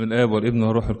من الآب والابن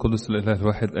والروح القدس الإله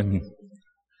الواحد آمين.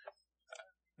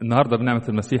 النهاردة بنعمة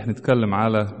المسيح نتكلم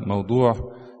على موضوع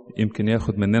يمكن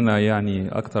ياخد مننا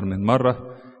أكتر من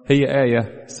مرة. هي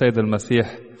آية السيد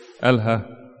المسيح قالها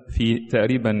في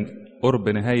تقريبا قرب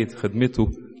نهاية خدمته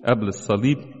قبل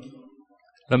الصليب،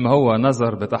 لما هو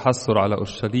نظر بتحسر على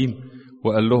أورشليم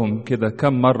وقال لهم كده: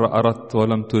 كم مرة أردت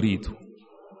ولم تريدوا،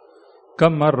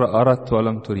 كم مرة أردت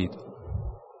ولم تريدوا.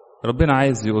 ربنا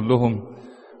عايز يقول لهم،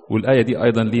 والآية دي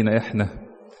أيضا لينا إحنا،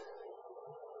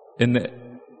 إن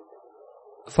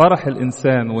فرح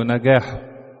الإنسان ونجاحه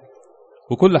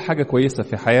وكل حاجة كويسة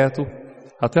في حياته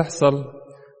هتحصل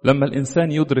لما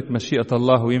الإنسان يدرك مشيئة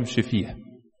الله ويمشي فيها،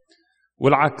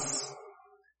 والعكس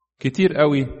كتير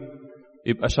قوي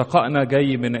يبقى شقائنا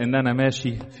جاي من إن أنا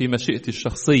ماشي في مشيئتي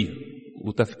الشخصية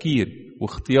وتفكيري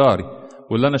واختياري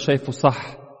واللي أنا شايفه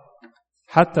صح،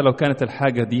 حتى لو كانت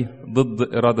الحاجة دي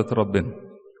ضد إرادة ربنا.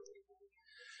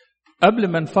 قبل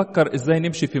ما نفكر إزاي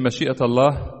نمشي في مشيئة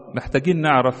الله، محتاجين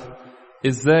نعرف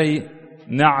إزاي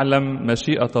نعلم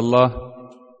مشيئة الله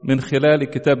من خلال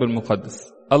الكتاب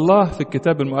المقدس. الله في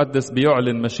الكتاب المقدس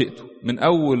بيعلن مشيئته من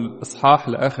أول إصحاح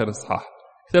لآخر إصحاح.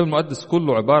 الكتاب المقدس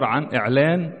كله عبارة عن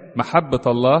إعلان محبة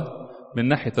الله من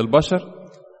ناحية البشر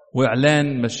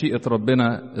وإعلان مشيئة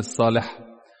ربنا الصالحة.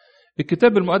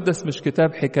 الكتاب المقدس مش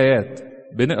كتاب حكايات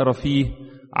بنقرأ فيه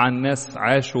عن ناس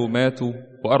عاشوا وماتوا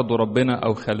وأرضوا ربنا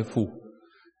أو خالفوه.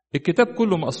 الكتاب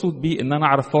كله مقصود بيه إن أنا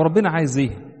أعرف هو ربنا عايز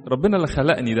إيه، ربنا اللي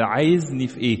خلقني ده عايزني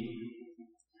في إيه.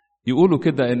 يقولوا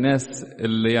كده الناس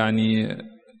اللي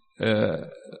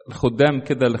الخدام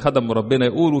كده اللي خدموا ربنا،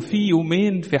 يقولوا في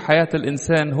يومين في حياة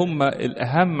الإنسان هم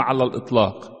الأهم على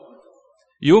الإطلاق: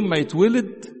 يوم ما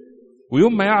يتولد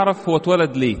ويوم ما يعرف هو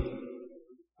اتولد ليه.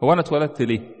 هو أنا اتولدت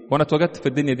ليه؟ وأنا اتوجدت في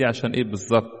الدنيا دي عشان إيه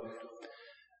بالظبط؟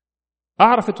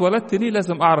 أعرف اتولدت ليه،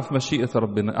 لازم أعرف مشيئة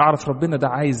ربنا، أعرف ربنا ده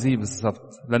عايز إيه بالظبط،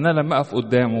 لأن أنا لما أقف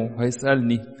قدامه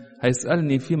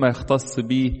هيسألني فيما يختص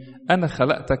بيه. أنا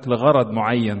خلقتك لغرض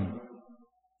معين،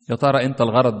 يا ترى أنت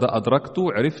الغرض ده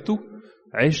أدركته، عرفته،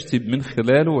 عشت من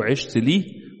خلاله وعشت ليه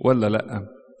ولا لأ؟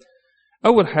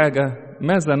 أول حاجة،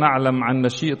 ماذا نعلم عن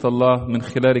مشيئة الله من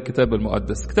خلال الكتاب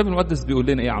المقدس؟ الكتاب المقدس بيقول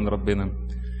لنا إيه عن ربنا؟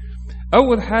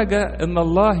 أول حاجة إن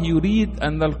الله يريد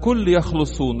أن الكل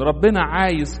يخلصون. ربنا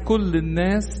عايز كل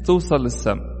الناس توصل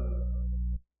للسماء،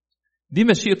 دي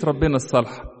مشيئة ربنا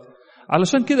الصالحة.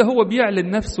 علشان كده هو بيعلن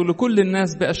نفسه لكل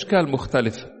الناس بأشكال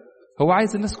مختلفة. هو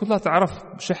عايز الناس كلها تعرف،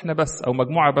 مش إحنا بس أو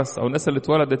مجموعة بس أو الناس اللي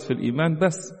اتولدت في الإيمان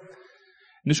بس.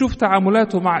 نشوف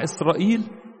تعاملاته مع إسرائيل،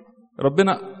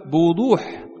 ربنا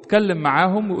بوضوح اتكلم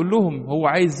معاهم ويقول لهم هو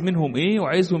عايز منهم إيه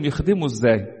وعايزهم يخدموا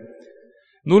إزاي.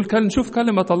 نشوف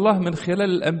كلمة الله من خلال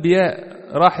الأنبياء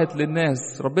راحت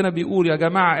للناس. ربنا بيقول يا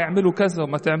جماعة اعملوا كذا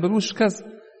وما تعملوش كذا،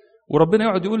 وربنا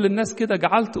يقعد يقول للناس كده: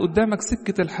 جعلت قدامك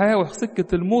سكة الحياة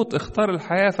وسكة الموت، اختار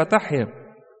الحياة فتحيا.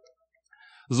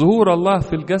 ظهور الله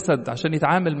في الجسد عشان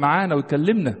يتعامل معانا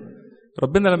ويكلمنا.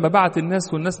 ربنا لما بعت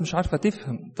الناس والناس مش عارفة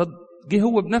تفهم، جه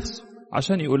هو بنفسه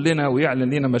عشان يقول لنا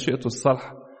ويعلن لنا مشيئته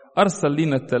الصالحة. أرسل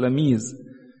لنا التلاميذ،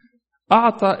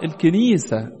 أعطى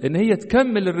الكنيسة إن هي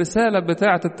تكمل الرسالة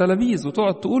بتاعة التلاميذ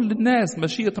وتقعد تقول للناس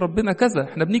مشيئة ربنا كذا.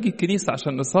 احنا بنيجي الكنيسة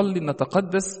عشان نصلي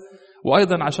نتقدس،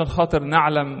 وأيضا عشان خاطر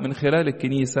نعلم من خلال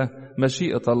الكنيسة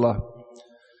مشيئة الله،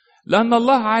 لأن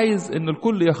الله عايز إن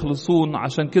الكل يخلصون.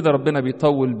 عشان كده ربنا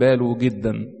بيطول باله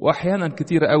جدا، وأحيانا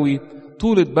كتير قوي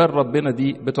طولة بال ربنا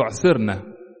دي بتعسرنا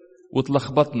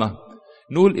وتلخبطنا.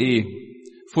 نقول إيه؟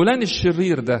 فلان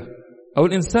الشرير ده أو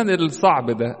الإنسان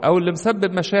الصعب ده أو اللي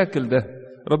مسبب مشاكل ده،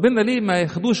 ربنا ليه ما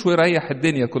ياخدوش ويريح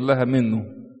الدنيا كلها منه؟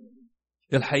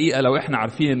 الحقيقة لو إحنا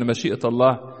عارفين إن مشيئة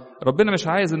الله، ربنا مش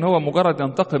عايز إن هو مجرد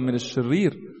ينتقم من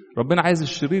الشرير، ربنا عايز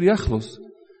الشرير يخلص.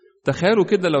 تخيلوا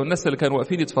كده لو الناس اللي كانوا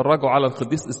واقفين يتفرجوا على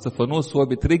القديس استفانوس وهو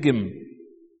بيترجم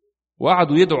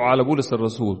وقعدوا يدعوا على بولس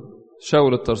الرسول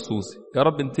شاول الترسوسي: يا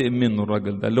رب انتقم منه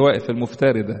الراجل ده اللي واقف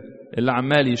المفتري ده اللي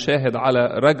عمال يشاهد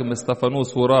على رجم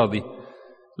استفانوس وراضي.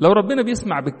 لو ربنا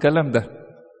بيسمع بالكلام ده،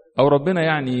 أو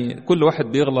ربنا كل واحد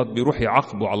بيغلط بيروح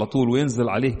يعاقبه على طول وينزل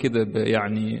عليه كده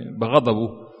بغضبه،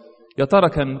 يا ترى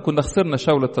كنا خسرنا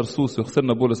شاول الترسوسي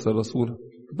وخسرنا بولس الرسول؟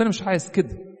 ربنا مش عايز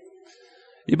كده.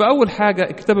 يبقى أول حاجة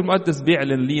الكتاب المقدس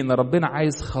بيعلن لينا ربنا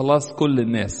عايز خلاص كل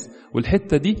الناس،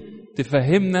 والحتة دي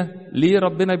تفهمنا ليه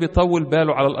ربنا بيطول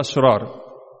باله على الأشرار.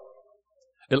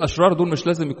 الأشرار دول مش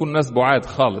لازم يكون ناس بعاد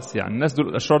خالص، الناس دول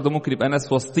الأشرار ده ممكن يبقى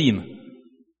ناس وسطينا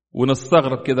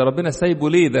ونستغرب كده ربنا سايبه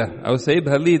ليه ده أو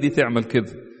سايبها ليه دي تعمل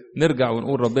كده. نرجع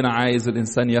ونقول ربنا عايز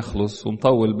الإنسان يخلص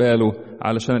ومطول باله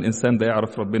علشان الإنسان ده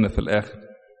يعرف ربنا في الآخر.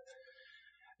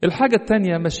 الحاجة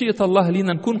التانية، مشيئة الله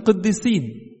لينا نكون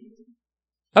قديسين.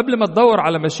 قبل ما تدور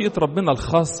على مشيئة ربنا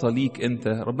الخاصة ليك انت،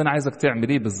 ربنا عايزك تعمل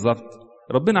ايه بالظبط؟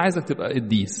 ربنا عايزك تبقى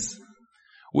قديس.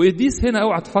 وقديس هنا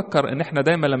اوعى تفكر ان احنا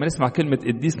دايما لما نسمع كلمة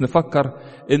قديس نفكر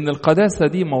ان القداسة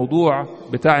دي موضوع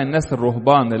بتاع الناس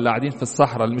الرهبان اللي قاعدين في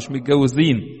الصحراء اللي مش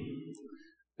متجوزين،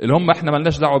 اللي هم احنا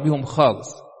ملناش دعوة بيهم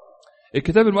خالص.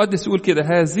 الكتاب المقدس يقول كده: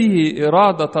 هذه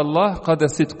إرادة الله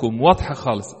قداستكم. واضحة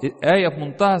خالص، آية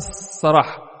بمنتهى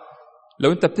الصراحة.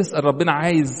 لو انت بتسأل ربنا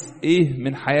عايز ايه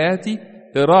من حياتي،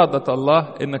 إرادة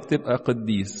الله انك تبقى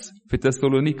قديس. في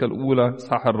تسالونيكا الأولى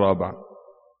صح 4.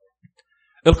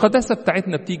 القداسة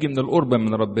بتاعتنا بتيجي من القرب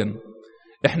من ربنا.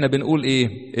 احنا بنقول ايه؟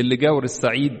 اللي جاور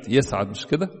السعيد يسعد، مش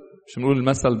كده؟ مش بنقول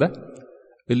المثل ده؟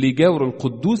 اللي يجاور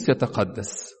القدوس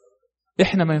يتقدس.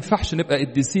 احنا ما ينفعش نبقى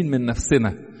قديسين من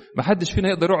نفسنا. ما حدش فينا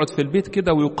يقدر يقعد في البيت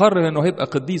كده ويقرر انه هيبقى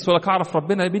قديس ولا اعرف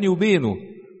ربنا بيني وبينه.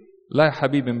 لا يا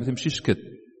حبيبي، ما تمشيش كده.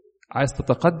 عايز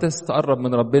تتقدس تقرب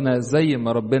من ربنا زي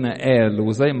ما ربنا قال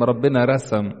وزي ما ربنا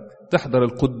رسم. تحضر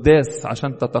القداس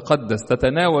عشان تتقدس،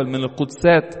 تتناول من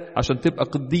القدسات عشان تبقى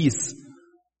قديس.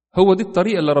 هو دي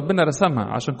الطريقة اللي ربنا رسمها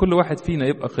عشان كل واحد فينا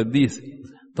يبقى قديس.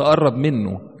 تقرب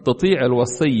منه، تطيع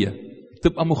الوصية،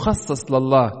 تبقى مخصص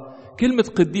لله.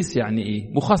 كلمة قديس يعني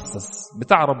ايه؟ مخصص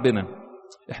بتاع ربنا.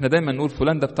 احنا دايما نقول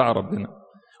فلان ده بتاع ربنا،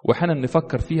 واحنا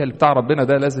نفكر فيها اللي بتاع ربنا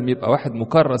ده لازم يبقى واحد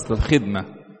مكرس للخدمة،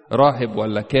 راهب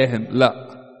ولا كاهن. لا،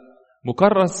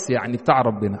 مكرس يعني بتاع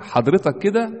ربنا. حضرتك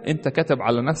كده انت كاتب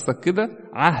على نفسك كده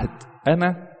عهد: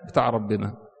 انا بتاع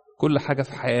ربنا. كل حاجة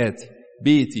في حياتي،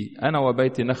 بيتي، انا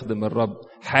وبيتي نخدم الرب.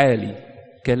 حالي،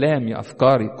 كلامي،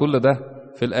 افكاري، كل ده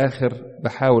في الاخر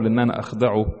بحاول ان انا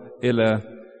اخضعه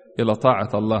الى طاعة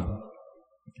الله.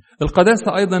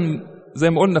 القداسة ايضا زي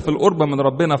ما قلنا في القرب من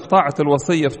ربنا، في طاعة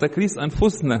الوصية، في تكريس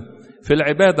انفسنا، في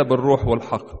العبادة بالروح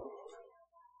والحق.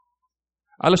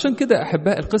 علشان كده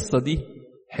احباء القصة دي،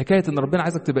 حكاية ان ربنا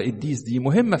عايزك تبقى قديس، دي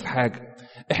مهمة في حاجة.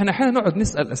 احنا احيانا نقعد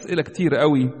نسأل اسئلة كتير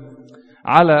قوي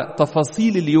على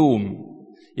تفاصيل اليوم.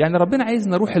 يعني ربنا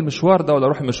عايزنا نروح المشوار ده ولا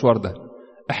اروح المشوار ده.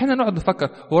 احيانا نقعد نفكر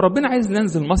هو ربنا عايز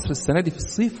ننزل مصر السنة دي في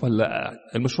الصيف ولا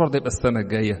المشوار ده يبقى السنة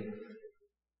الجاية.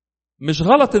 مش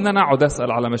غلط ان انا اقعد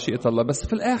اسأل على مشيئة الله، بس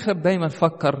في الاخر دايما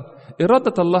فكر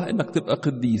إرادة الله انك تبقى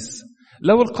قديس.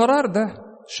 لو القرار ده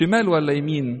شمال ولا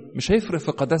يمين مش هيفرق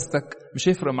في قداستك، مش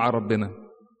هيفرق مع ربنا.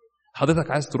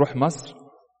 حضرتك عايز تروح مصر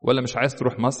ولا مش عايز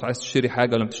تروح مصر؟ عايز تشتري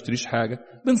حاجة ولا ما تشتريش حاجة؟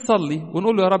 بنصلي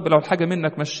ونقول له يا رب لو الحاجة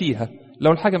منك مشيها،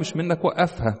 لو الحاجة مش منك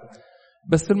وقفها.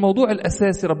 بس الموضوع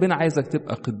الأساسي ربنا عايزك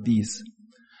تبقى قديس.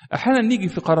 أحيانا نيجي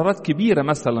في قرارات كبيرة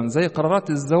مثلا زي قرارات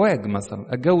الزواج، مثلا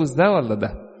أتجوز ده ولا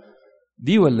ده،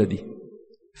 دي ولا دي.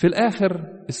 في الآخر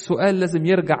السؤال لازم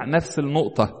يرجع نفس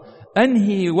النقطة: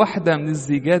 أنهي واحدة من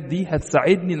الزيجات دي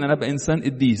هتساعدني أن أنا أبقى إنسان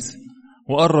قديس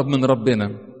وأقرب من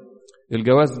ربنا؟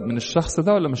 الجواز من الشخص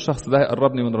ده ولا من الشخص ده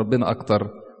هيقربني من ربنا أكتر؟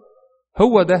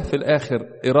 هو ده في الآخر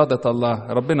إرادة الله.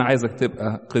 ربنا عايزك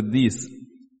تبقى قديس.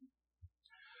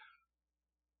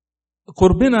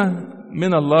 قربنا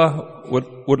من الله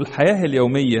والحياة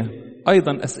اليومية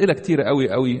أيضا أسئلة كتيرة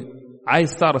قوي قوي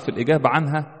عايز تعرف الإجابة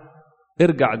عنها.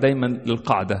 ارجع دايما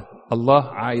للقاعدة: الله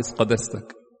عايز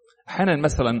قداستك. أحيانا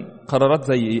مثلا قرارات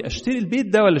زي إيه؟ أشتري البيت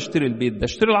ده ولا أشتري البيت ده؟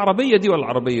 أشتري العربية دي ولا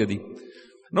العربية دي؟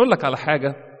 نقول لك على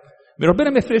حاجة: ربنا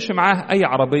ما يفرقش معاه أي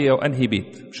عربية وأنهي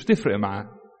بيت، مش هتفرق معاه.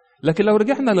 لكن لو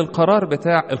رجعنا للقرار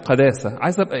بتاع القداسة،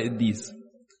 عايز أبقى قديس.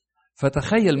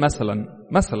 فتخيل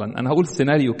مثلا أنا هقول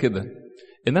سيناريو كده: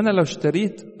 إن أنا لو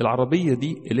اشتريت العربية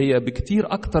دي اللي هي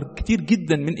بكتير أكتر كتير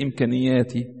جدا من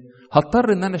إمكانياتي،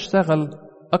 هضطر إن أنا أشتغل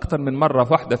أكتر من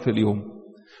مرة واحدة في اليوم،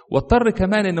 واضطر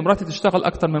كمان إن مراتي تشتغل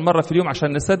أكتر من مرة في اليوم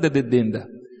عشان نسدد الدين ده.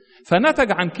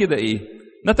 فنتج عن كده إيه؟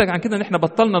 نتج عن كده إن إحنا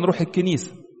بطلنا نروح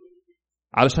الكنيسة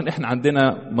علشان إحنا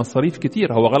عندنا مصاريف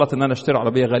كتير. هو غلط إن أنا أشتري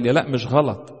عربية غالية؟ لا، مش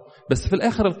غلط. بس في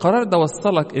الآخر القرار ده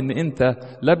وصلك إن أنت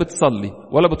لا بتصلي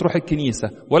ولا بتروح الكنيسة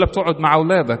ولا بتقعد مع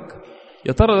أولادك.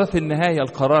 يا ترى ده في النهاية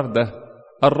القرار ده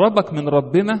قربك من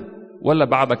ربنا ولا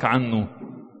بعدك عنه؟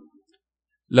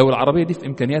 لو العربية دي في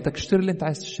إمكانياتك اشتري اللي أنت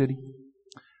عايز تشتري.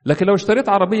 لكن لو اشتريت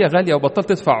عربية غالية وبطلت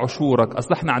تدفع عشورك،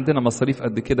 أصل احنا عندنا مصاريف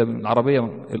قد كده من العربية،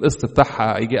 القسط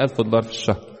بتاعها يجي $1000 في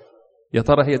الشهر. يا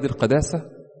ترى هي دي القداسة؟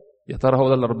 يا ترى هو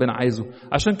ده اللي ربنا عايزه؟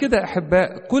 عشان كده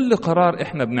أحباء كل قرار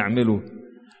احنا بنعمله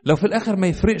لو في الآخر ما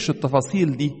يفرقش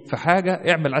التفاصيل دي في حاجة،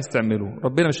 اعمل عايز تعمله،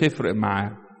 ربنا مش هيفرق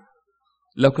معاه.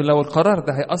 لكن لو القرار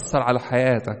ده هيأثر على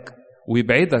حياتك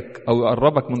ويبعدك أو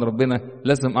يقربك من ربنا،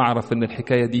 لازم أعرف إن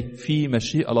الحكاية دي في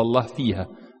مشيئة لله فيها.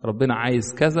 ربنا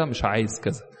عايز كذا مش عايز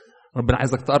كذا. ربنا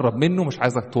عايزك تقرب منه، مش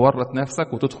عايزك تورط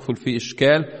نفسك وتدخل في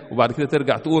إشكال وبعد كده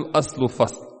ترجع تقول أصل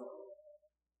وفصل.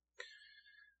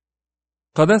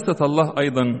 قداسة الله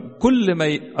أيضا كل ما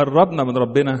يقربنا من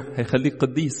ربنا هيخليك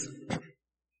قديس.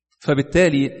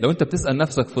 فبالتالي لو انت بتسأل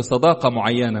نفسك في صداقة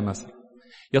معينة مثلا،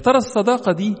 يا ترى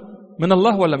الصداقة دي من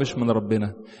الله ولا مش من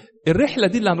ربنا؟ الرحلة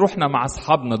دي اللي هنروحنا مع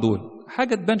أصحابنا دول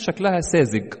حاجة تبان شكلها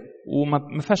ساذج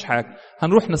وما فيهاش حاجة،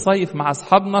 هنروح نصيف مع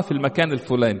أصحابنا في المكان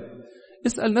الفلاني.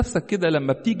 اسأل نفسك كده،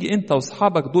 لما بتيجي انت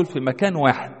وأصحابك دول في مكان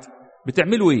واحد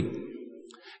بتعملوا ايه؟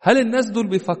 هل الناس دول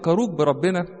بيفكروك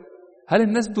بربنا؟ هل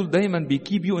الناس دول دايما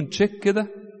بيكيب يو ان تشيك كده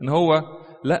ان هو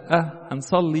لا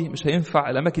هنصلي مش هينفع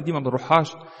الاماكن دي ما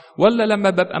بنروحهاش؟ ولا لما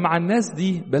ببقى مع الناس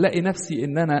دي بلاقي نفسي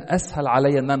ان انا اسهل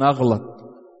عليا ان انا اغلط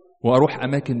واروح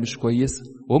اماكن مش كويسه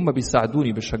وهم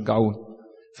بيساعدوني بيشجعوني؟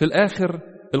 في الاخر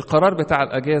القرار بتاع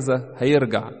الاجازه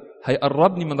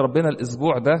هيقربني من ربنا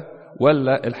الاسبوع ده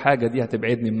ولا الحاجه دي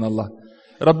هتبعدني من الله؟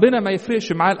 ربنا ما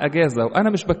يفرقش معاه الاجازه. وانا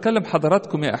مش بتكلم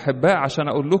حضراتكم يا احباء عشان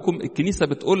اقول لكم الكنيسه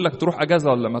بتقول لك تروح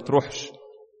اجازه ولا ما تروحش.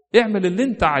 اعمل اللي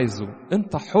انت عايزه،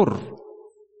 انت حر،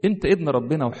 انت ابن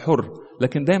ربنا وحر،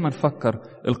 لكن دايما فكر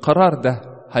القرار ده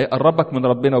هيقربك من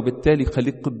ربنا وبالتالي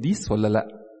يخليك قديس ولا لا.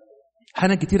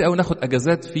 احنا كتير قوي ناخد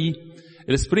اجازات في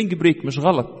السبرينج بريك، مش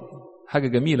غلط، حاجه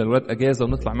جميله الولاد اجازه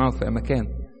ونطلع معاهم في مكان،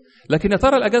 لكن يا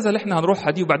ترى الاجازه اللي احنا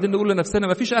هنروحها دي وبعدين نقول لنفسنا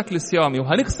ما فيش اكل صيامي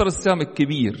وهنكسر الصيام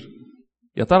الكبير،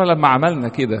 يا ترى لما عملنا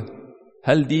كده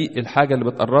هل دي الحاجه اللي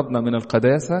بتقربنا من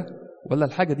القداسه ولا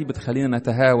الحاجه دي بتخلينا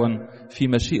نتهاون في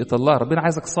مشيئه الله؟ ربنا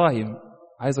عايزك صايم،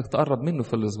 عايزك تقرب منه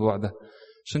في الاسبوع ده.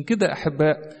 عشان كده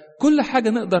احباء كل حاجه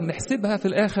نقدر نحسبها في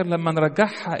الاخر لما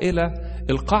نرجعها الى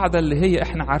القاعده اللي هي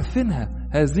احنا عارفينها،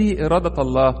 هذه اراده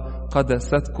الله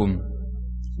قداستكم،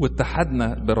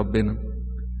 واتحدنا بربنا.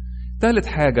 ثالث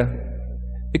حاجه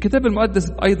الكتاب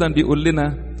المقدس ايضا بيقول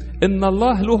لنا ان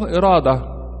الله له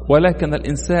اراده ولكن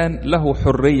الانسان له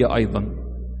حريه ايضا.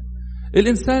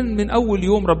 الانسان من اول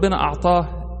يوم ربنا اعطاه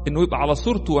انه يبقى على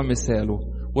صورته ومثاله،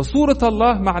 وصورة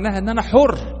الله معناها ان انا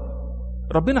حر،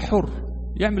 ربنا حر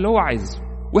يعمل اللي هو عايزه،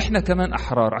 واحنا كمان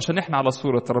احرار عشان احنا على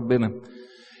صورة ربنا.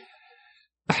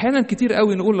 احيانا كتير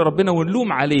قوي نقول لربنا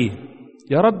ونلوم عليه،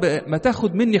 يا رب ما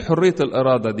تاخد مني حرية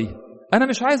الارادة دي، انا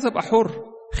مش عايز ابقى حر،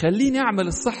 خليني اعمل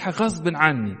الصح غصب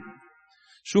عني.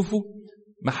 شوفوا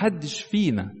محدش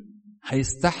فينا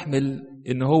هيستحمل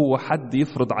ان هو حد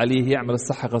يفرض عليه يعمل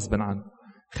الصح غصب عنه.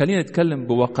 خلينا نتكلم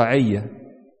بواقعية.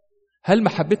 هل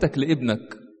محبتك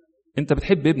لابنك، انت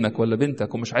بتحب ابنك ولا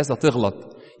بنتك ومش عايزها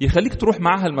تغلط، يخليك تروح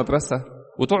معاها المدرسة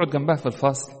وتقعد جنبها في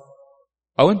الفصل؟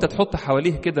 او انت تحط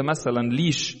حواليه كده مثلا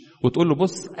ليش وتقول له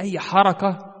بص اي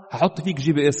حركة هحط فيك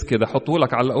GPS كده احطه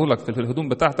لك علقه لك في الهدوم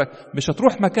بتاعتك، مش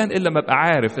هتروح مكان الا ما ابقى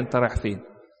عارف انت رايح فين؟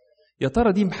 يا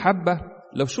ترى دي محبة؟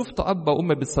 لو شفت اب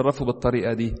وام بيتصرفوا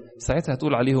بالطريقة دي ساعتها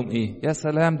هتقول عليهم ايه؟ يا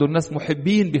سلام دول ناس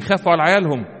محبين بيخافوا على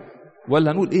عيالهم،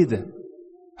 ولا نقول ايه ده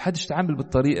محدش تعامل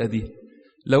بالطريقة دي؟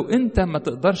 لو انت ما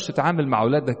تقدرش تتعامل مع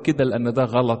اولادك كده لان ده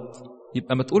غلط،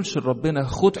 يبقى ما تقولش لربنا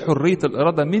خد حرية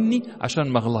الارادة مني عشان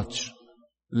ما اغلطش.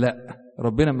 لا،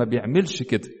 ربنا ما بيعملش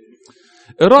كده.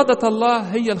 إرادة الله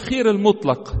هي الخير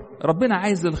المطلق، ربنا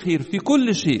عايز الخير في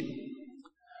كل شيء،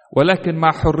 ولكن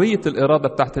مع حرية الإرادة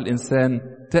بتاعت الإنسان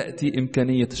تأتي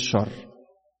إمكانية الشر.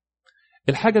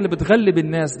 الحاجة اللي بتغلب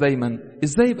الناس دايما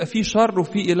إزاي يبقى في شر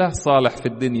وفي إله صالح في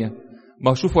الدنيا؟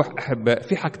 ما شوفوا أحباء،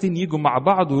 في حاجتين يجوا مع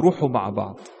بعض ويروحوا مع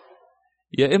بعض،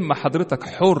 يا إما حضرتك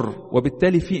حر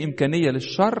وبالتالي في إمكانية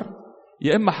للشر،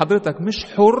 يا إما حضرتك مش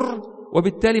حر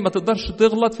وبالتالي ما تقدرش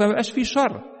تغلط فما بقاش في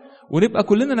شر، ونبقى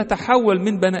كلنا نتحول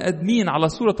من بني آدمين على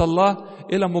صورة الله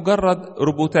إلى مجرد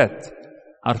روبوتات.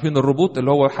 عارفين الروبوت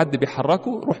اللي هو حد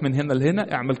بيحركه روح من هنا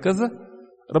لهنا اعمل كذا؟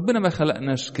 ربنا ما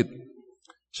خلقناش كده.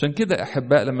 عشان كده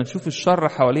أحباء لما نشوف الشر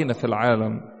حوالينا في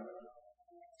العالم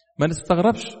ما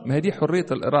نستغربش، ما هي دي حرية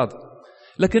الإرادة.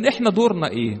 لكن إحنا دورنا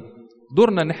إيه؟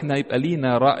 دورنا إن إحنا يبقى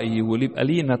لينا رأي ويبقى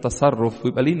لينا تصرف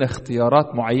ويبقى لينا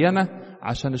اختيارات معينة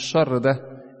عشان الشر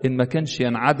ده إن ما كانش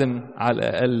ينعدم على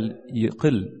الأقل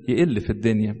يقل في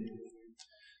الدنيا.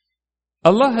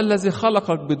 الله الذي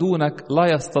خلقك بدونك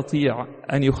لا يستطيع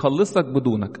أن يخلصك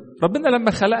بدونك. ربنا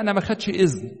لما خلقنا ما خدش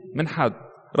إذن من حد،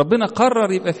 ربنا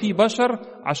قرر يبقى فيه بشر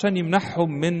عشان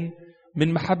يمنحهم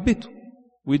من محبته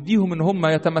ويديهم ان هم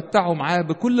يتمتعوا معاه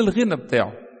بكل الغنى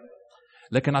بتاعه.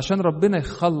 لكن عشان ربنا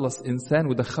يخلص انسان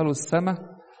ودخله السماء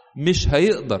مش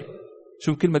هيقدر.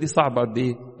 شوف الكلمة دي صعبة قد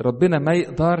ايه، ربنا ما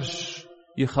يقدرش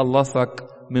يخلصك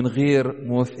من غير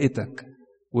موافقتك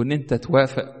وان انت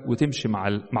توافق وتمشي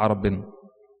مع ربنا.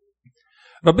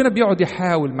 ربنا بيقعد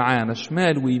يحاول معانا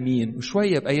شمال ويمين،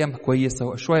 وشوية بأيام كويسة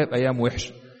وشوية بأيام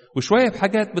وحشة، وشوية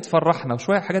بحاجات بتفرحنا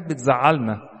وشوية بحاجات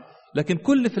بتزعلنا، لكن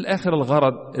كل في الآخر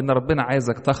الغرض إن ربنا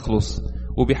عايزك تخلص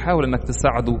وبيحاول إنك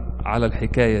تساعده على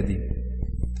الحكاية دي.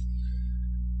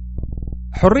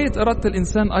 حرية إرادة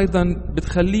الإنسان أيضا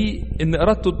بتخليه إن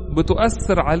إرادته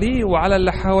بتؤثر عليه وعلى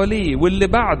اللي حواليه واللي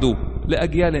بعده.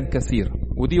 لأجيال كثيرة.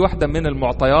 ودي واحدة من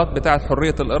المعطيات بتاعة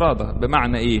حرية الإرادة.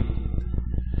 بمعنى إيه؟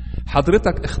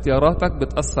 حضرتك اختياراتك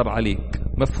بتأثر عليك،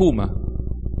 مفهومة.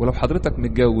 ولو حضرتك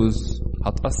متجوز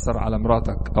هتأثر على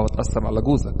مراتك، أو هتأثر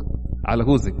على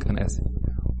جوزك أنا آسف،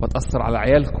 وهتأثر على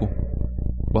عيالكم،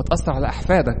 وهتأثر على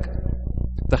أحفادك.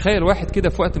 تخيل واحد كده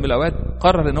في وقت من الأوقات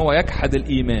قرر إن هو يجحد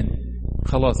الإيمان،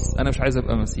 خلاص أنا مش عايز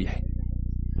أبقى مسيحي،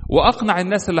 وأقنع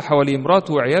الناس اللي حواليه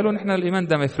مراته وعياله إن إحنا الإيمان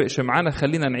ده ما يفرقش معانا،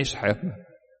 خلينا نعيش حياتنا.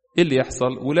 إيه اللي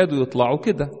يحصل؟ ولاده يطلعوا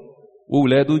كده،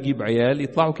 وولاده يجيب عيال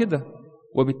يطلعوا كده،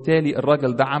 وبالتالي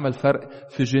الراجل ده عمل فرق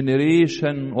في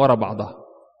جينيريشن ورا بعضها،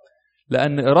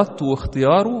 لأن إرادته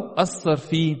واختياره أثر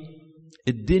في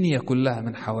الدنيا كلها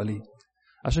من حواليه.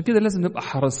 عشان كده لازم نبقى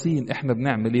حريصين إحنا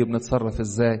بنعمل إيه وبنتصرف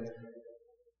إزاي.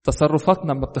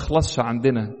 تصرفاتنا ما بتخلصش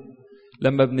عندنا.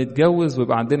 لما بنتجوز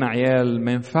ويبقى عندنا عيال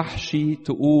ما ينفعش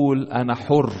تقول أنا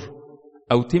حر،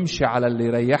 أو تمشي على اللي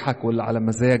يريحك ولا على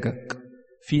مزاجك.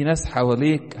 في ناس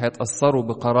حواليك هيتأثروا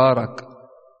بقرارك،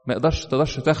 ما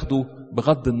تقدرش تاخده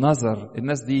بغض النظر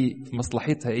الناس دي في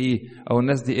مصلحتها ايه، او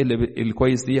الناس دي اللي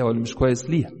كويس ليها ولا مش كويس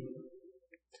ليها.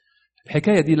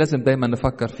 الحكاية دي لازم دايما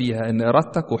نفكر فيها، ان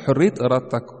ارادتك وحرية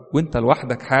ارادتك وانت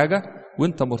لوحدك حاجة،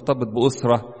 وانت مرتبط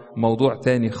بأسرة موضوع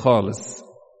تاني خالص.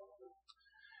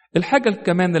 الحاجة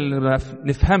كمان اللي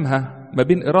نفهمها ما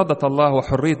بين إرادة الله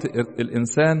وحرية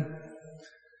الإنسان،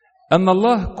 أن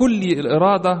الله كل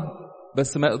الإرادة،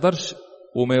 بس ما يقدرش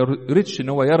وما يريدش ان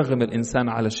هو يرغم الانسان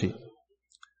على شيء.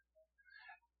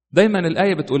 دايما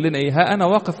الايه بتقول لنا ايه؟ ها انا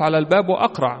واقف على الباب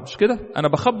واقرع، مش كده؟ انا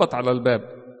بخبط على الباب.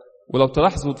 ولو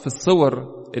تلاحظوا في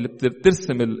الصور اللي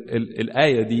بترسم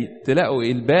الايه دي تلاقوا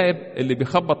الباب اللي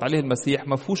بيخبط عليه المسيح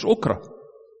ما فيهوش اكره.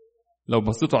 لو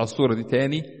بصيتوا على الصوره دي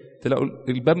تاني تلاقوا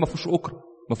الباب ما فيهوش اكره.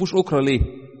 ما فيهوش اكره ليه؟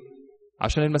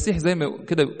 عشان المسيح زي ما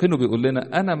كده كانوا بيقول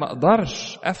لنا انا ما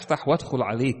اقدرش افتح وادخل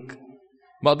عليك،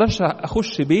 ما اقدرش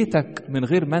اخش بيتك من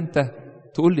غير ما انت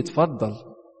تقول لي اتفضل.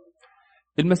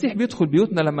 المسيح بيدخل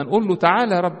بيوتنا لما نقول له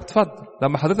تعالى يا رب اتفضل.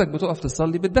 لما حضرتك بتقف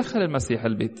تصلي بتدخل المسيح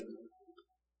البيت.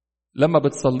 لما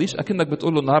بتصليش اكنك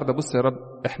بتقول له النهارده بص يا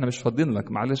رب احنا مش فاضيين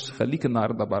لك، معلش خليك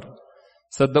النهارده بره.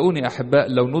 صدقوني يا احباء،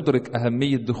 لو ندرك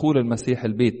اهميه دخول المسيح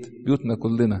البيت بيوتنا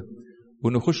كلنا،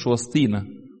 ونخش وسطينا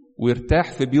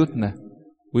ويرتاح في بيوتنا،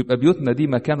 ويبقى بيوتنا دي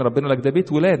مكان ربنا لك ده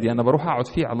بيت ولادي انا بروح اقعد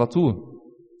فيه على طول،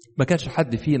 ما كانش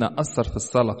حد فينا أثر في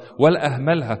الصلاة ولا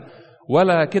أهملها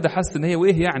ولا كده حس إن هي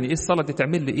وإيه يعني إيه الصلاة دي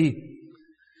تعمل لي إيه.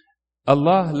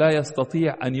 الله لا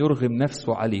يستطيع أن يرغم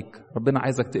نفسه عليك، ربنا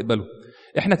عايزك تقبله.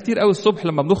 إحنا كتير قوي الصبح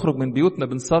لما بنخرج من بيوتنا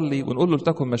بنصلي ونقول له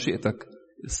لتكن مشيئتك.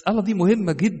 الصلاة دي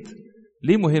مهمة جدا.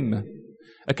 ليه مهمة؟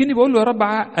 أكني بقول له يا رب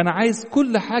أنا عايز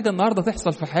كل حاجة النهاردة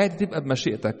تحصل في حياتي تبقى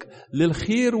بمشيئتك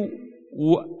للخير،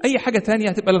 وأي حاجة تانية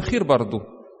هتبقى للخير برضه،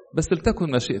 بس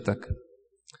لتكن مشيئتك.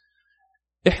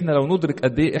 احنا لو ندرك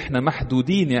قد ايه احنا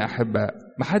محدودين يا احباء،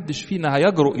 محدش فينا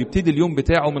هيجرؤ يبتدي اليوم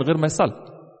بتاعه من غير ما يصلي.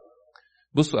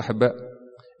 بصوا احباء،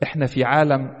 احنا في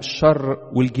عالم الشر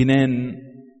والجنان،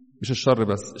 مش الشر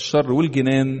بس، الشر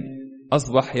والجنان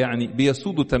اصبح يعني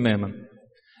بيسودوا تماما.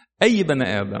 اي بني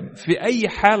ادم في اي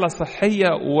حالة صحية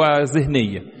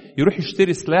وذهنية يروح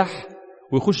يشتري سلاح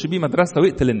ويخش بيه مدرسة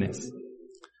ويقتل الناس.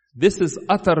 This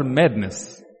is utter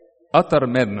madness. utter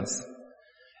madness.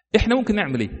 احنا ممكن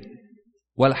نعمل ايه؟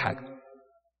 ولا حاجة.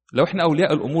 لو احنا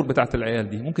أولياء الأمور بتاعت العيال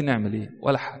دي ممكن نعمل ايه؟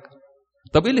 ولا حاجة.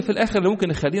 طب ايه اللي في الآخر اللي ممكن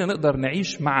يخلينا نقدر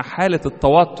نعيش مع حالة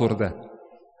التوتر ده؟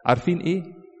 عارفين ايه؟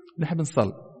 نحن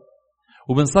بنصلي،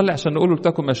 وبنصلي عشان نقول له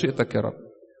لتكن مشيئتك يا رب،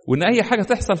 وان اي حاجة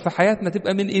تحصل في حياتنا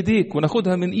تبقى من ايديك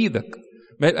وناخدها من ايدك،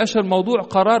 ما يبقاش الموضوع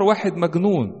قرار واحد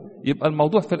مجنون، يبقى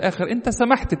الموضوع في الآخر انت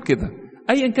سمحت بكده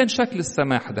ايا كان شكل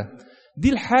السماح ده.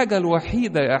 دي الحاجة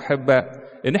الوحيدة يا أحباء،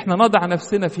 ان احنا نضع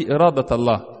نفسنا في إرادة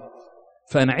الله.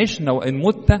 فإن عشنا وإن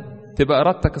متنا تبقى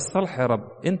إرادتك الصالح يا رب،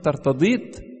 أنت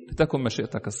ارتضيت لتكن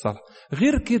مشيئتك الصالح.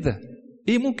 غير كده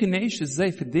إيه ممكن نعيش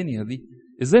إزاي في الدنيا دي؟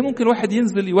 إزاي ممكن واحد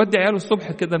ينزل يودي عياله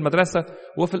الصبح كده المدرسة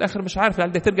وفي الآخر مش عارف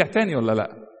العيال دي ترجع تاني ولا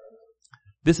لا؟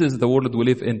 This is the world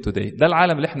we live in today. ده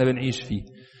العالم اللي احنا بنعيش فيه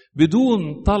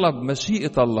بدون طلب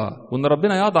مشيئة الله، وإن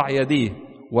ربنا يضع يديه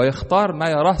ويختار ما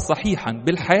يراه صحيحا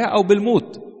بالحياة أو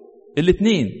بالموت،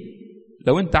 الاثنين.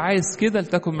 لو أنت عايز كده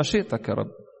لتكن مشيئتك يا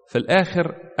رب. في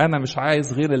الآخر أنا مش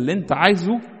عايز غير اللي أنت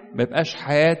عايزه، ما يبقاش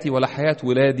حياتي ولا حياة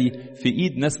ولادي في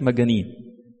إيد ناس مجانين.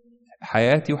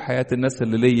 حياتي وحياة الناس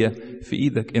اللي ليا في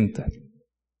إيدك أنت.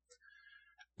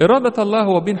 إرادة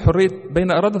الله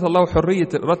بين إرادة الله وحرية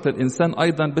إرادة الإنسان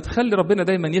أيضا بتخلي ربنا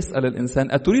دايما يسأل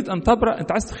الإنسان أتريد أن تبرأ؟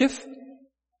 أنت عايز تخف؟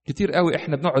 كتير قوي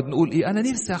إحنا بنقعد نقول إيه، أنا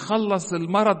نفسي أخلص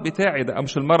المرض بتاعي ده،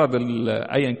 مش المرض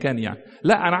أيا كان يعني،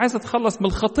 لا أنا عايز أتخلص من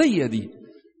الخطية دي.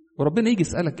 وربنا يجي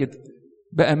يسألك كده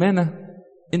بأمانة،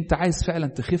 انت عايز فعلا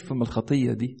تخف من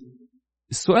الخطية دي؟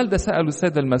 السؤال ده سأله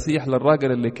السيد المسيح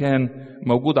للراجل اللي كان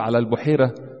موجود على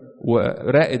البحيرة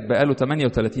وراقد بقاله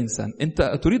 38 سنة. انت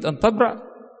تريد ان تبرأ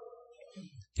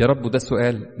يا رب؟ ده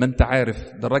سؤال، ما انت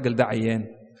عارف ده الراجل ده عيان.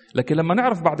 لكن لما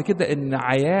نعرف بعد كده ان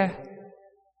عياه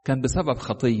كان بسبب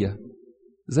خطية،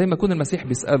 زي ما يكون المسيح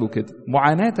بيسأله كده،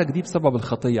 معاناتك دي بسبب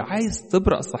الخطية، عايز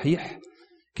تبرأ صحيح؟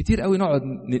 كتير قوي نقعد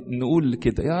نقول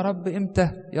كده، يا رب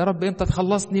امتى، يا رب امتى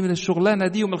تخلصني من الشغلانة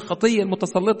دي ومن الخطية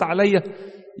المتسلطة عليا.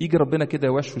 يجي ربنا كده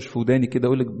يوشوش في وداني كده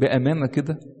يقول لك بأمانة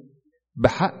كده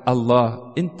بحق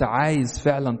الله، انت عايز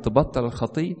فعلا تبطل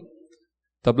الخطية؟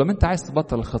 طب لما انت عايز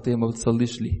تبطل الخطية ما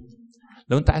بتصليش ليه؟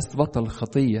 لو انت عايز تبطل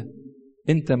الخطية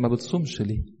انت ما بتصومش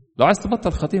ليه؟ لو عايز تبطل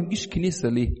الخطية ما تجيش كنيسة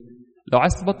ليه؟ لو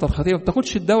عايز تبطل الخطية ما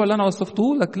بتاخدش الدواء اللي انا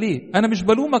وصفته لك ليه؟ انا مش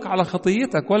بلومك على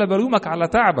خطيتك ولا بلومك على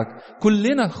تعبك،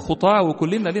 كلنا خطاة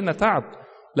وكلنا لنا تعب،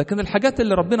 لكن الحاجات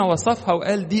اللي ربنا وصفها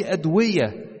وقال دي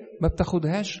أدوية ما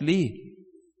بتاخدهاش ليه؟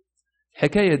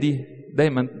 الحكاية دي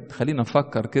دايما خلينا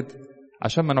نفكر كده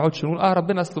عشان ما نقعدش نقول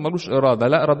ربنا اصله ملوش إرادة.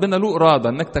 لا، ربنا له إرادة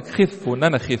انك تخف وان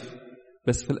انا اخف،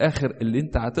 بس في الاخر اللي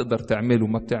انت هتقدر تعمله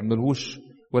ما بتعملهوش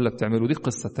ولا بتعمله، دي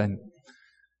قصة تانية.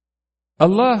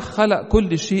 الله خلق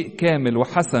كل شيء كامل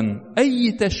وحسن،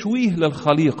 اي تشويه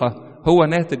للخليقة هو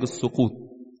ناتج السقوط.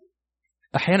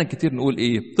 احيانا كتير نقول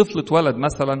طفل اتولد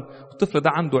مثلا والطفل ده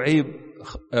عنده عيب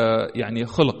يعني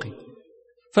خلقي،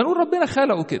 فنقول ربنا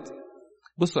خلقه كده.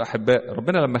 بصوا يا احباء،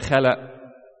 ربنا لما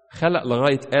خلق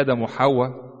لغاية آدم وحواء،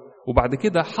 وبعد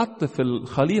كده حط في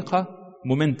الخليقة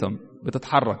مومنتم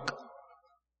بتتحرك،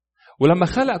 ولما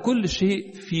خلق كل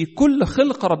شيء في كل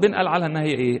خلقة ربنا قال عنها انها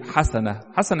هي حسنة.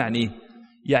 حسنة يعني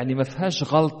يعني ما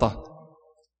فيهاش غلطة.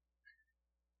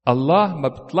 الله ما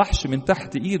بيطلعش من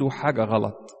تحت ايده حاجة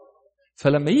غلط،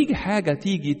 فلما يجي حاجة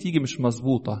تيجي مش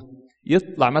مظبوطة،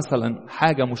 يطلع مثلا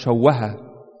حاجة مشوهة،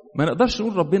 ما نقدرش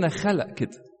نقول ربنا خلق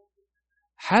كده.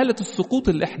 حالة السقوط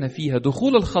اللي احنا فيها،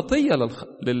 دخول الخطية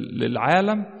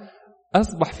للعالم،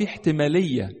 أصبح فيه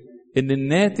احتمالية ان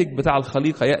الناتج بتاع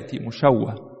الخليقة يأتي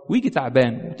مشوه ويجي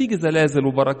تعبان وتيجي زلازل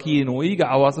وبراكين ويجي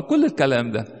عواصف، كل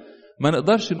الكلام ده ما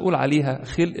نقدرش نقول عليها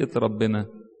خلقة ربنا.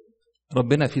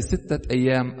 ربنا في 6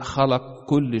 أيام خلق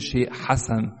كل شيء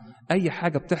حسن. أي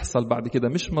حاجة بتحصل بعد كده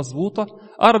مش مظبوطة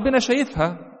ربنا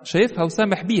شايفها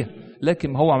وسامح بيها،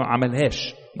 لكن هو ما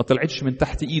عملهاش، ما طلعتش من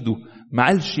تحت إيده، ما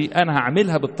قالش أنا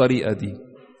هعملها بالطريقة دي.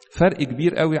 فرق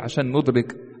كبير قوي عشان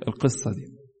ندرك القصة دي.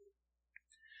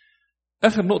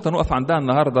 آخر نقطة نقف عندها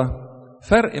النهاردة،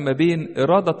 فرق ما بين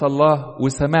إرادة الله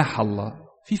وسماح الله.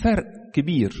 في فرق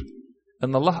كبير،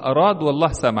 أن الله أراد والله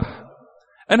سمح.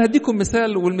 أنا هديكم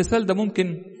مثال، والمثال ده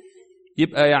ممكن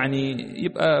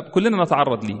يبقى كلنا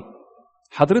نتعرض ليه.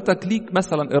 حضرتك ليك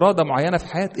مثلا إرادة معينة في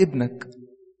حياة ابنك،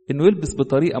 إنه يلبس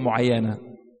بطريقة معينة،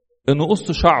 إنه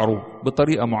يقص شعره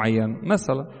بطريقة معينة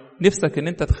مثلا، نفسك إن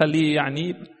أنت تخليه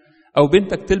أو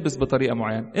بنتك تلبس بطريقة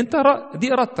معينة، أنت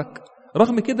دي إرادتك.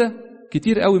 رغم كده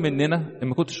كتير قوي مننا،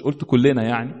 ما كنتش قلت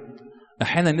كلنا،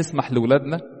 أحيانا نسمح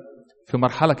لأولادنا في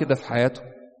مرحلة كده في حياته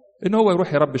إن هو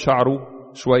يروح يربي شعره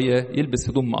شوية، يلبس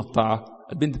هدوم مقطعة،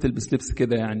 البنت تلبس لبس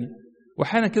كده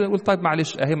وأحيانا كده نقول طيب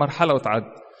معلش أهي مرحلة وتعد.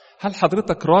 هل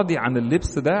حضرتك راضي عن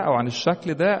اللبس ده أو عن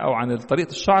الشكل ده أو عن طريقة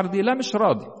الشعر دي؟ لا، مش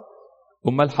راضي.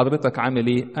 أمال حضرتك عامل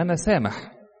إيه؟ أنا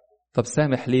سامح. طب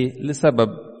سامح ليه؟ لسبب،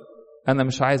 أنا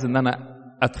مش عايز إن أنا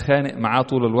أتخانق معاه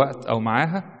طول الوقت أو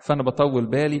معاها، فأنا بطول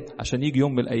بالي عشان يجي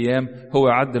يوم من الأيام هو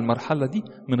يعدي المرحلة دي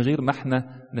من غير ما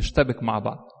احنا نشتبك مع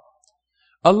بعض.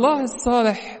 الله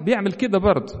الصالح بيعمل كده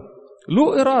برضه،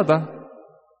 له إرادة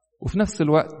وفي نفس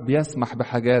الوقت بيسمح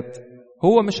بحاجات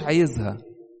هو مش عايزها،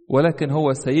 ولكن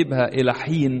هو سايبها إلى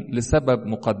حين لسبب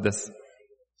مقدس.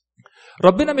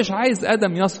 ربنا مش عايز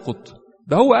آدم يسقط،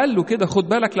 ده هو قال له كده خد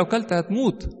بالك لو كلت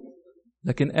هتموت.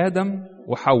 لكن آدم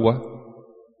وحواء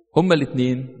هما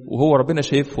الاثنين، وهو ربنا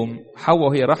شايفهم، حواء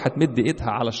وهي راحة تمد ايدها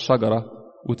على الشجرة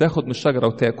وتاخد من الشجرة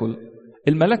وتاكل،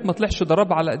 الملاك ما طلعش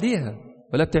ضرب على ايديها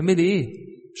ولا بتعملي ايه؟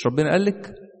 مش ربنا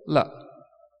قالك؟ لا.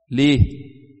 ليه؟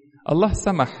 الله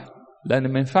سمح،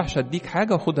 لأن ما ينفعش أديك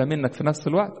حاجة وخدها منك في نفس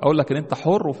الوقت، أقول لك إن أنت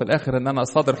حر وفي الآخر إن أنا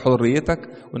أصادر حريتك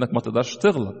وإنك ما تقدرش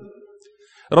تغلط.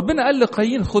 ربنا قال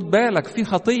لقايين خد بالك في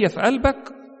خطية في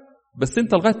قلبك، بس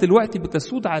أنت لغاية دلوقتي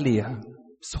بتسود عليها،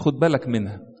 بس خد بالك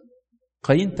منها.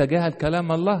 قايين تجاهل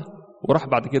كلام الله وراح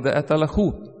بعد كده قتل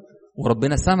أخوه،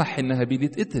 وربنا سمح إن هابيل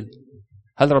يتقتل.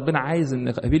 هل ربنا عايز إن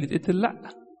هابيل يتقتل؟ لا،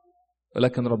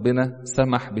 ولكن ربنا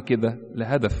سمح بكده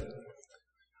لهدف.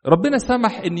 ربنا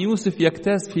سمح ان يوسف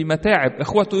يجتاز في متاعب،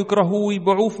 اخواته يكرهوه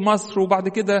ويبيعوه في مصر، وبعد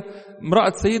كده امرأة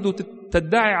سيده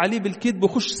تدعي عليه بالكذب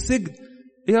وخش السجن.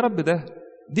 ايه يا رب ده؟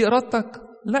 دي ارادتك؟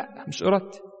 لا، مش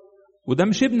ارادتي. وده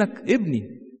مش ابنك، ابني،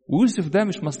 ويوسف ده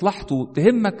مش مصلحته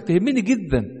تهمك، تهمني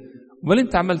جدا. امال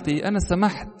انت عملت ايه؟ انا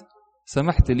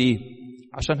سمحت ليه؟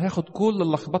 عشان هاخد كل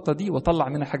اللخبطه دي واطلع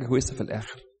منها حاجه كويسه في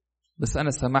الاخر، بس انا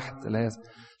سمحت لهذا.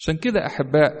 عشان كده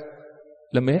احباء،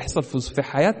 لما يحصل في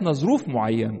حياتنا ظروف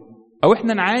معينه او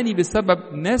احنا نعاني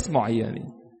بسبب ناس معينين،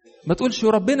 ما تقولش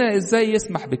ربنا ازاي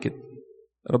يسمح بكده.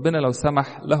 ربنا لو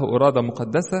سمح له اراده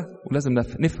مقدسه، ولازم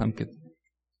نفهم كده.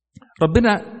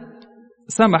 ربنا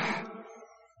سمح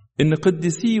ان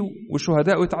قديسيه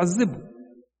وشهداء يتعذبوا،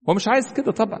 هو مش عايز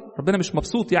كده طبعا. ربنا مش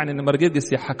مبسوط يعني ان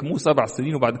مرجرجس يحكموه 7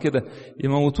 سنين وبعد كده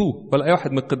يموتوه، ولا اي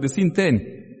واحد من القديسين تاني.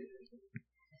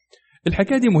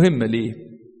 الحكايه دي مهمه ليه؟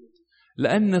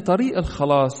 لان طريق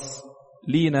الخلاص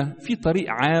لينا في طريق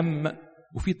عام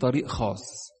وفي طريق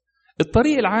خاص.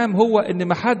 الطريق العام هو ان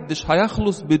محدش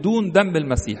هيخلص بدون دم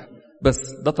المسيح،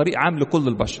 بس ده طريق عام لكل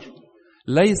البشر،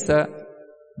 ليس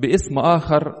باسم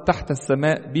آخر تحت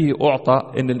السماء به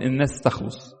أعطى إن الناس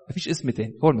تخلص. مفيش اسم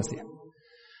تاني، هو المسيح.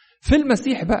 في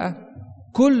المسيح بقى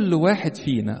كل واحد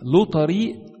فينا له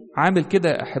طريق عامل كده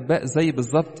يا أحباء، زي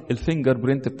بالظبط الفينجر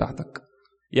برينت بتاعتك.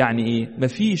 يعني إيه؟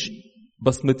 مفيش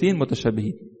بصمتين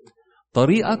متشابهين،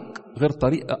 طريقك غير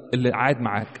طريق اللي قاعد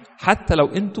معاك. حتى لو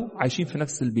انتوا عايشين في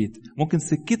نفس البيت، ممكن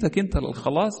سكتك انت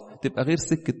للخلاص تبقى غير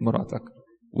سكة مراتك،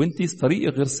 وانتي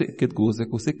طريقك غير سكة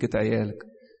جوزك وسكة عيالك.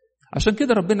 عشان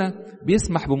كده ربنا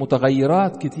بيسمح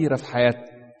بمتغيرات كتيرة في حياتنا.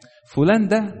 فلان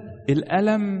ده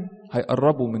الألم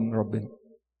هيقربه من ربنا،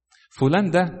 فلان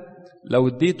ده لو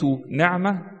اديته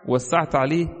نعمة وسعت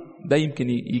عليه ده يمكن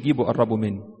يجيبه قربه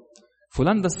منه،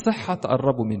 فلان ده الصحة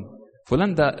تقربه منه،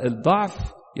 فلان ده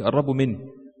الضعف يقربه منه.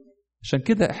 عشان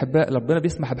كده أحباء ربنا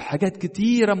بيسمح بحاجات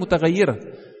كتيرة متغيرة.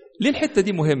 ليه الحتة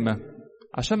دي مهمة؟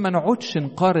 عشان ما نقعدش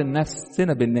نقارن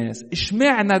نفسنا بالناس،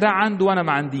 اشمعنى ده عنده وانا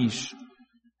ما عنديش،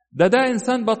 ده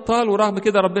انسان بطال ورغم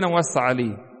كده ربنا موسع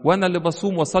عليه، وانا اللي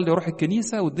بصوم واصلي واروح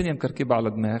الكنيسه والدنيا مكركبه على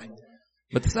دماغي.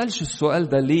 ما تسالش السؤال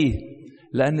ده ليه؟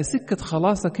 لان سكه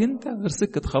خلاصك انت غير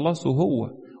سكه خلاصه هو،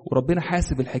 وربنا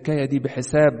حاسب الحكايه دي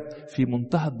بحساب في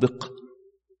منتهى الدقه.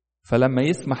 فلما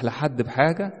يسمح لحد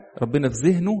بحاجه، ربنا في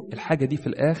ذهنه الحاجه دي في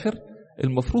الاخر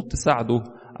المفروض تساعده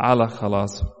على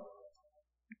خلاصه.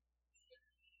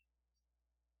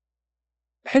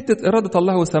 حته اراده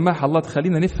الله وسماح الله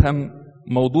تخلينا نفهم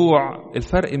موضوع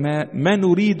الفرق ما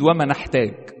نريد وما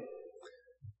نحتاج.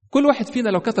 كل واحد فينا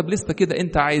لو كتب لستة كده،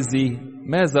 انت عايز ايه؟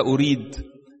 ماذا اريد؟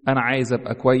 انا عايز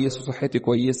ابقى كويس وصحتي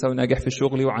كويسة وناجح في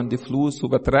شغلي وعندي فلوس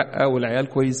وبترقى والعيال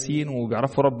كويسين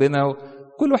وبيعرفوا ربنا.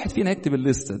 كل واحد فينا يكتب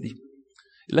اللستة دي.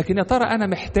 لكن يا ترى انا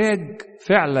محتاج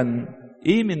فعلا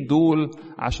ايه من دول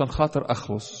عشان خاطر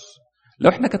اخلص؟ لو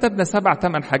احنا كتبنا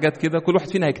 7-8 حاجات كده، كل واحد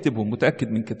فينا هيكتبهم، متأكد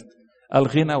من كده.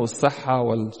 الغنى والصحة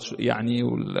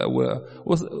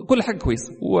وكل حاجة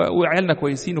كويسة، وعيالنا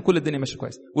كويسين وكل الدنيا ماشية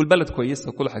كويس والبلد كويسة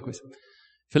وكل حاجة كويسة.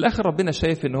 في الآخر ربنا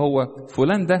شايف إن هو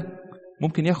فلان ده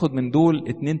ممكن ياخد من دول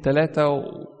 2-3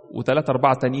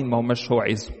 و3-4 تانيين ما هماش هو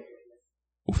عايزه،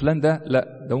 وفلان ده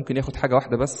لا، ده ممكن ياخد حاجة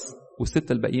واحدة بس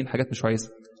والستة الباقيين حاجات مش عايزة.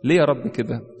 ليه يا رب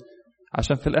كده؟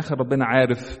 عشان في الآخر ربنا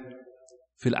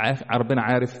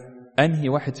عارف أنهي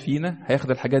واحد فينا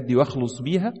هياخد الحاجات دي ويخلص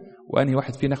بيها، وأنهي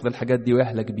واحد فينا ياخد الحاجات دي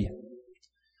ويهلك بيها.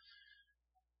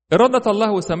 إرادة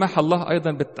الله وسماح الله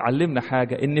أيضا بتعلمنا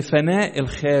حاجة، إن فناء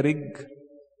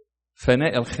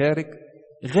الخارج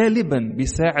غالبا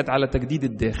بيساعد على تجديد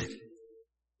الداخل.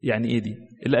 يعني إيه دي؟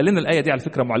 اللي قال لنا الآية دي على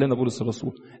فكرة معلمنا بولس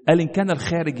الرسول، قال إن كان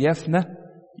الخارج يفنى،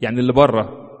 يعني اللي بره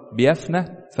بيفنى،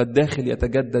 فالداخل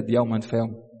يتجدد يوما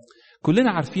فيوم.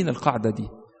 كلنا عارفين القاعدة دي،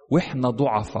 وإحنا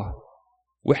ضعفاء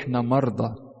وإحنا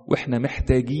مرضى وإحنا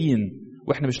محتاجين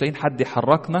وإحنا مش لاقيين حد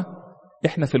يحركنا.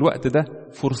 إحنا في الوقت ده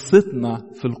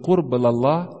فرصتنا في القرب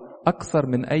لله أكثر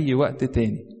من أي وقت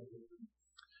تاني.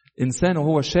 إنسان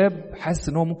وهو شاب حاسس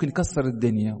إن هو ممكن يكسر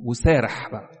الدنيا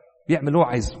وسارح بقى بيعمل اللي هو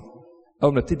عايزه.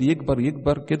 أول ما ابتدي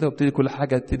يكبر كده وابتدي كل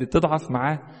حاجة تبتدي تضعف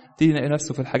معاه، ابتدي يلاقي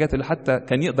نفسه في الحاجات اللي حتى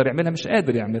كان يقدر يعملها مش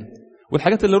قادر يعملها،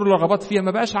 والحاجات اللي له رغبات فيها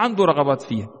ما بقاش عنده رغبات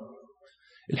فيها.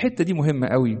 الحتة دي مهمة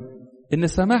قوي، إن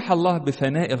سماح الله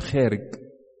بفناء الخارج،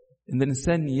 إن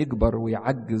الإنسان يكبر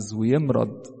ويعجز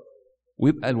ويمرض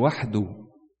ويبقى لوحده،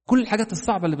 كل الحاجات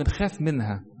الصعبة اللي بنخاف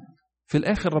منها. في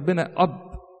الآخر ربنا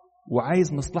أب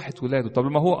وعايز مصلحة ولاده. طب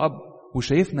لما هو أب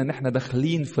وشايفنا إن احنا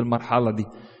داخلين في المرحلة دي،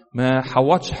 ما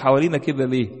حوطش حوالينا كده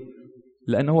ليه؟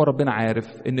 لأن هو ربنا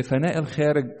عارف إن فناء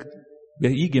الخارج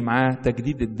بيجي معاه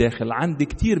تجديد الداخل عند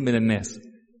كتير من الناس،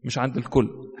 مش عند الكل.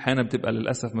 أحيانا بتبقى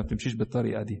للأسف ما بتمشيش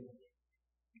بالطريقة دي.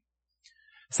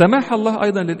 سماح الله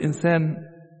أيضا للإنسان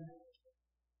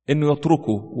إنه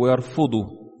يتركه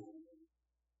ويرفضه،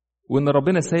 وإن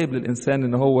ربنا سايب للإنسان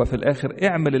إن هو في الآخر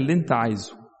اعمل اللي أنت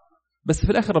عايزه. بس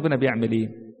في الآخر ربنا بيعمل إيه؟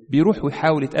 بيروح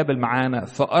ويحاول يتقابل معانا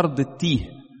في أرض التيه.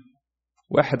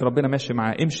 واحد ربنا ماشي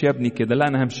معاه، امشي يا ابني كده، لا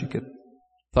أنا همشي كده.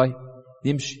 طيب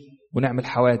يمشي ونعمل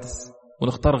حوادث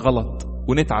ونختار غلط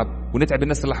ونتعب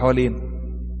الناس اللي حوالينا.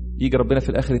 يجي ربنا في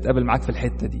الآخر يتقابل معاك في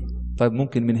الحتة دي. طيب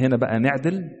ممكن من هنا بقى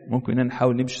نعدل، ممكن هنا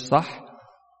نحاول نمشي صح.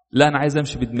 لا أنا عايز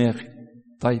أمشي بدماغي.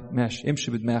 طيب ماشي،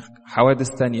 امشي بدماغك. حوادث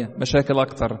تانية، مشاكل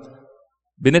أكتر،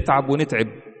 بنتعب ونتعب،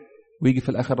 ويجي في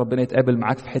الآخر ربنا يتقابل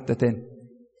معاك في حتة تاني.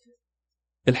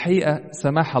 الحقيقة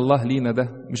سماح الله لينا ده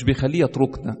مش بيخليه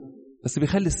يتركنا، بس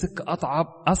بيخلي السكة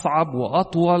أصعب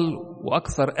وأطول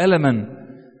وأكثر ألما.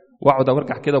 وأقعد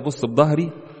أرجع كده أبص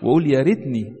بظهري وأقول يا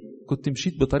ريتني كنت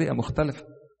مشيت بطريقة مختلفة.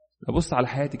 أبص على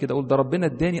حياتي كده أقول ده ربنا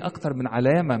اداني أكتر من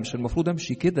علامة، مش المفروض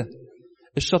أمشي كده.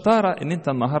 الشطارة إن أنت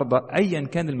النهاردة أيا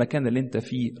كان المكان اللي أنت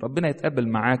فيه ربنا يتقابل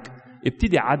معاك،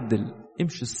 ابتدي عدل،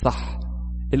 امشي الصح.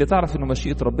 اللي تعرف إنه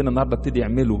مشيئة ربنا النهاردة ابتدي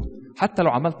يعمله، حتى لو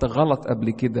عملت غلط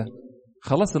قبل كده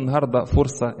خلاص النهاردة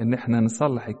فرصة إن احنا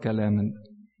نصلح الكلام.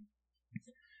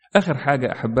 آخر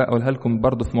حاجة أحباء أقولها لكم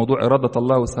برضو في موضوع إرادة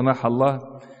الله وسماح الله،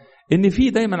 إن في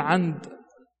دايما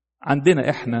عندنا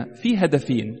إحنا في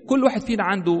هدفين. كل واحد فينا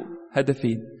عنده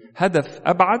هدفين، هدف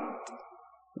أبعد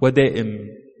ودائم،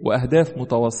 وأهداف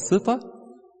متوسطة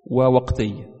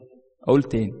ووقتية. أقول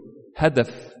تاني،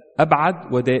 هدف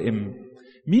أبعد ودائم.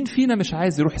 مين فينا مش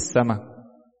عايز يروح السماء؟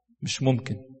 مش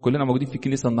ممكن. كلنا موجودين في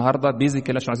الكنيسة النهاردة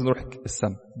بيزيكالي عشان عايزين نروح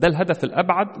السماء، ده الهدف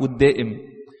الأبعد والدائم.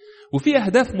 وفي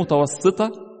أهداف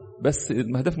متوسطة، بس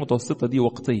الأهداف المتوسطة دي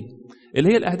وقتية،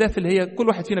 اللي هي الأهداف اللي هي كل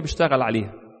واحد فينا بيشتغل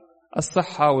عليها،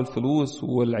 الصحة والفلوس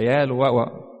والعيال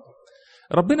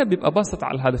ربنا بيبقى باسط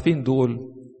على الهدفين دول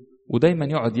ودايما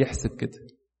يقعد يحسب كده،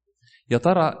 يا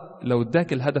ترى لو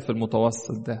اداك الهدف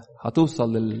المتوسط ده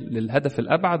هتوصل للهدف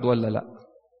الأبعد ولا لا؟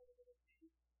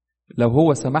 لو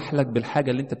هو سمح لك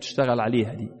بالحاجة اللي انت بتشتغل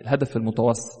عليها دي، الهدف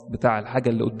المتوسط بتاع الحاجة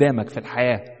اللي قدامك في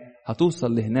الحياة،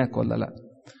 هتوصل لهناك ولا لا؟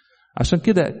 عشان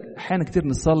كده احيانا كتير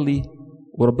نصلي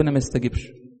وربنا ما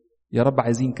يستجيبش، يا رب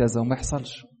عايزين كذا وما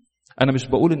يحصلش. انا مش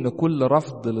بقول ان كل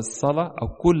رفض للصلاة او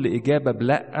كل اجابة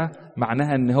بلا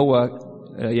معناها ان هو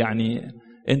يعني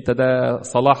انت ده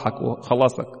صلاحك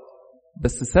وخلاصك،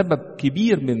 بس سبب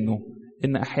كبير منه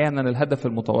ان احيانا الهدف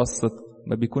المتوسط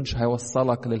ما بيكونش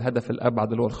هيوصلك للهدف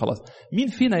الابعد اللي هو الخلاص. مين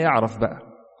فينا يعرف بقى؟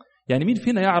 يعني مين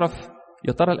فينا يعرف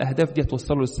يا ترى الاهداف دي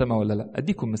هتوصله للسماء ولا لا؟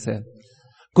 اديكم مثال.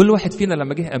 كل واحد فينا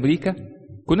لما جه امريكا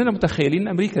كلنا متخيلين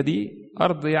امريكا دي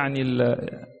ارض، يعني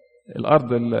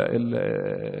الارض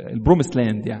البروميس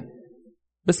لاند يعني.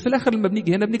 بس في الاخر لما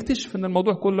بنيجي هنا بنكتشف ان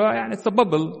الموضوع كله يعني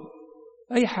تبابل،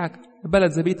 اي حاجه،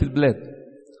 بلد زي بقية البلاد.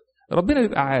 ربنا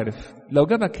بيبقى عارف لو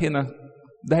جابك هنا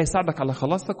ده هيساعدك على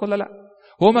خلاصك ولا لا.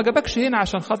 هو ما جابكش هنا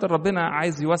عشان خاطر ربنا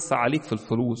عايز يوسع عليك في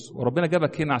الفلوس، وربنا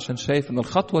جابك هنا عشان شايف ان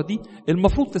الخطوه دي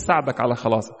المفروض تساعدك على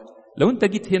خلاصك. لو انت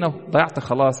جيت هنا وضيعت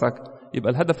خلاصك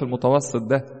يبقى الهدف المتوسط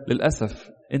ده للأسف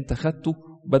انت خدته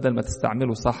بدل ما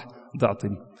تستعمله صح ضعت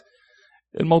بيه.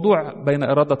 الموضوع بين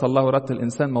إرادة الله وإرادة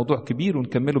الإنسان موضوع كبير،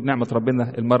 ونكمله بنعمة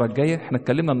ربنا المرة الجاية. احنا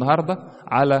اتكلمنا النهاردة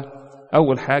على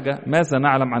أول حاجة، ماذا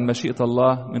نعلم عن مشيئة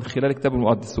الله من خلال الكتاب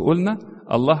المقدس. وقلنا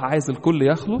الله عايز الكل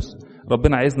يخلص،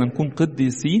 ربنا عايزنا نكون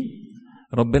قديسين،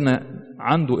 ربنا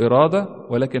عنده إرادة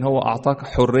ولكن هو أعطاك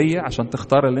حرية عشان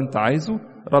تختار اللي انت عايزه.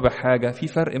 رابع حاجة، في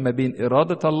فرق ما بين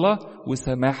إرادة الله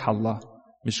وسماح الله.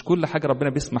 مش كل حاجة ربنا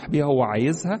بيسمح بيها هو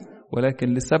عايزها،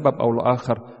 ولكن لسبب أو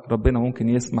لآخر ربنا ممكن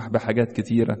يسمح بحاجات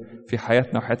كتيرة في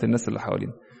حياتنا وحياة الناس اللي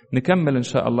حوالينا. نكمل إن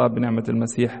شاء الله بنعمة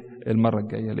المسيح المرة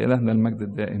الجاية. لإلهنا المجد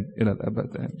الدائم إلى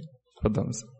الأبد آمين. تفضل.